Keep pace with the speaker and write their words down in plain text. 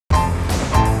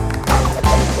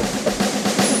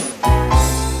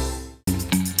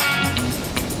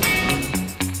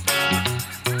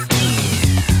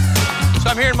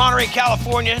Monterey,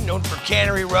 California, known for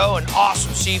Cannery Row and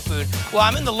awesome seafood. Well,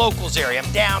 I'm in the locals area.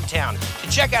 I'm downtown to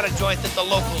check out a joint that the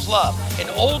locals love, an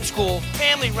old school,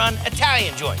 family-run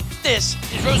Italian joint. This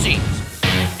is Rosine's.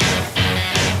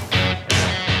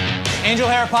 Angel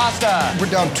hair pasta. We're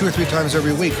down 2 or 3 times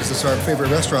every week because it's our favorite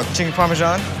restaurant. Chicken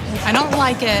parmesan. I don't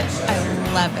like it.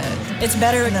 I love it. It's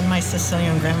better than my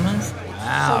Sicilian grandma's.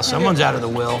 Wow, someone's out of the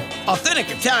will. Authentic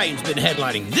Italian's been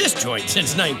headlining this joint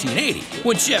since 1980,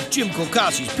 when Chef Jim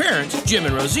Colcassi's parents, Jim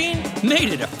and Rosine, made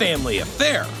it a family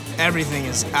affair. Everything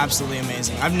is absolutely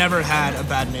amazing. I've never had a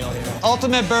bad meal here.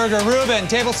 Ultimate burger, Reuben,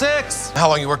 table 6. How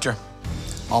long you worked here?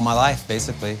 All my life,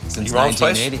 basically, since Your mom's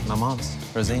 1980. place? My mom's,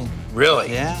 Rosine.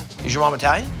 Really? Yeah. Is your mom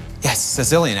Italian? Yes,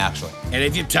 Sicilian, actually. And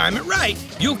if you time it right,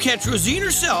 you'll catch Rosine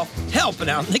herself helping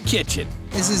out in the kitchen.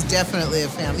 This is definitely a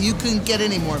family. You couldn't get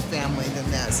any more family than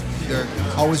this. They're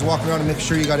always walking around to make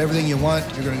sure you got everything you want.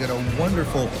 You're going to get a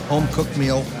wonderful home-cooked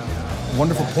meal,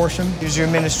 wonderful portion. Here's your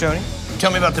minestrone.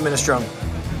 Tell me about the minestrone.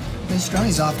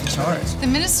 Minestrone's off the charts. The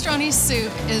minestrone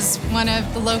soup is one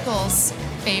of the locals'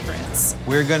 favorites.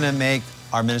 We're gonna make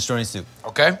our minestrone soup.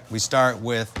 Okay. We start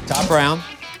with top brown.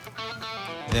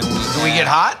 Then Do we get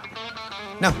hot?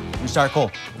 No, we start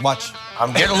cold. Watch.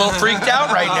 I'm getting a little freaked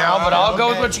out right now, but I'll go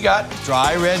with what you got.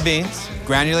 Dry red beans,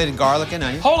 granulated garlic and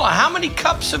onion. Hold on, how many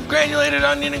cups of granulated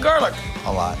onion and garlic?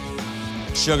 A lot.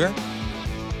 Sugar,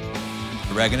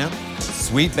 oregano,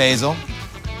 sweet basil,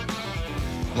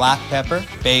 black pepper,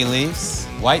 bay leaves,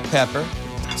 white pepper,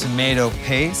 tomato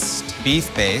paste,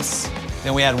 beef base.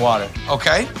 Then we add water.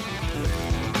 Okay.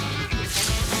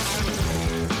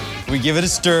 We give it a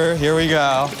stir, here we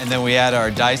go. And then we add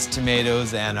our diced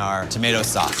tomatoes and our tomato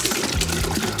sauce.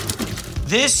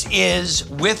 This is,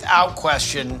 without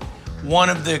question, one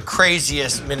of the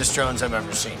craziest minestrones I've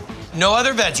ever seen. No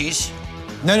other veggies.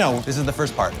 No, this is the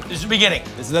first part. This is the beginning.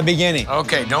 This is the beginning.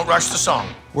 Okay, don't rush the song.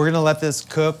 We're gonna let this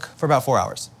cook for about 4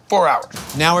 hours. 4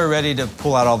 hours. Now we're ready to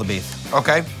pull out all the beef.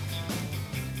 Okay.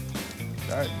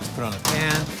 All right, let's put it on a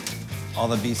pan. All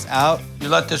the beef's out. You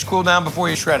let this cool down before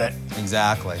you shred it.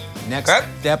 Exactly. Next Okay.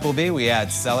 step will be we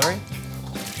add celery,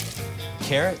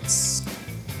 carrots,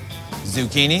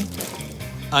 zucchini,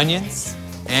 onions,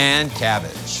 and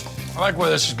cabbage. I like where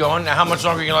this is going. Now, how much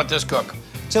longer are you gonna let this cook?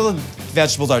 Till the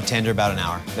vegetables are tender, about an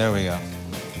hour. There we go.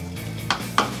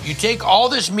 You take all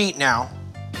this meat now,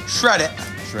 shred it,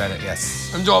 Shred it,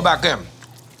 yes. and throw it back in. All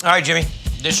right, Jimmy,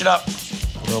 dish it up.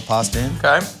 A little pasta in.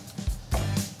 Okay.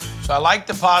 So I like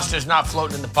the pasta's not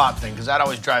floating in the pot thing, because that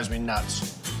always drives me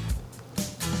nuts.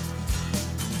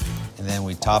 And then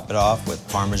we top it off with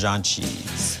Parmesan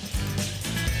cheese.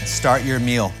 Start your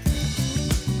meal.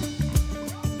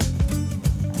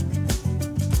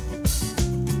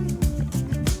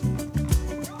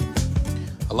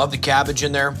 I love the cabbage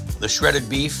in there, the shredded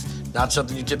beef, not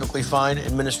something you typically find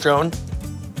in minestrone.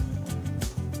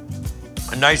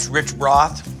 A nice rich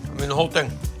broth. I mean, the whole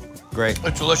thing. Great.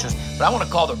 It's delicious. But I want to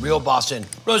call the real boss in.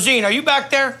 Rosine, are you back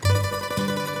there?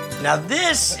 Now,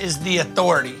 this is the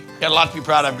authority. Got a lot to be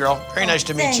proud of, girl. Very nice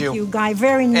to meet you. Thank you, Guy.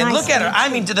 Very nice. And look at her. I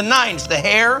mean, to the nines. The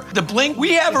hair, the bling.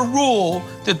 We have a rule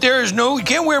that there is no, you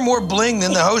can't wear more bling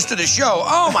than the host of the show.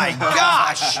 Oh, my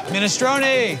gosh.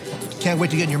 Minestrone. Can't wait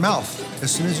to get in your mouth.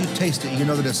 As soon as you taste it, you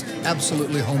know that it's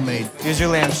absolutely homemade. Here's your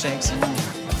lamb shanks.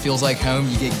 It feels like home.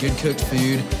 You get good cooked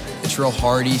food. It's real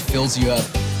hearty, fills you up.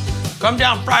 Come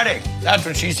down Friday. That's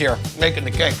when she's here, making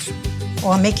the cakes.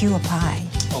 Or I'll make you a pie.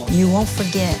 Oh. You won't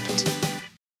forget.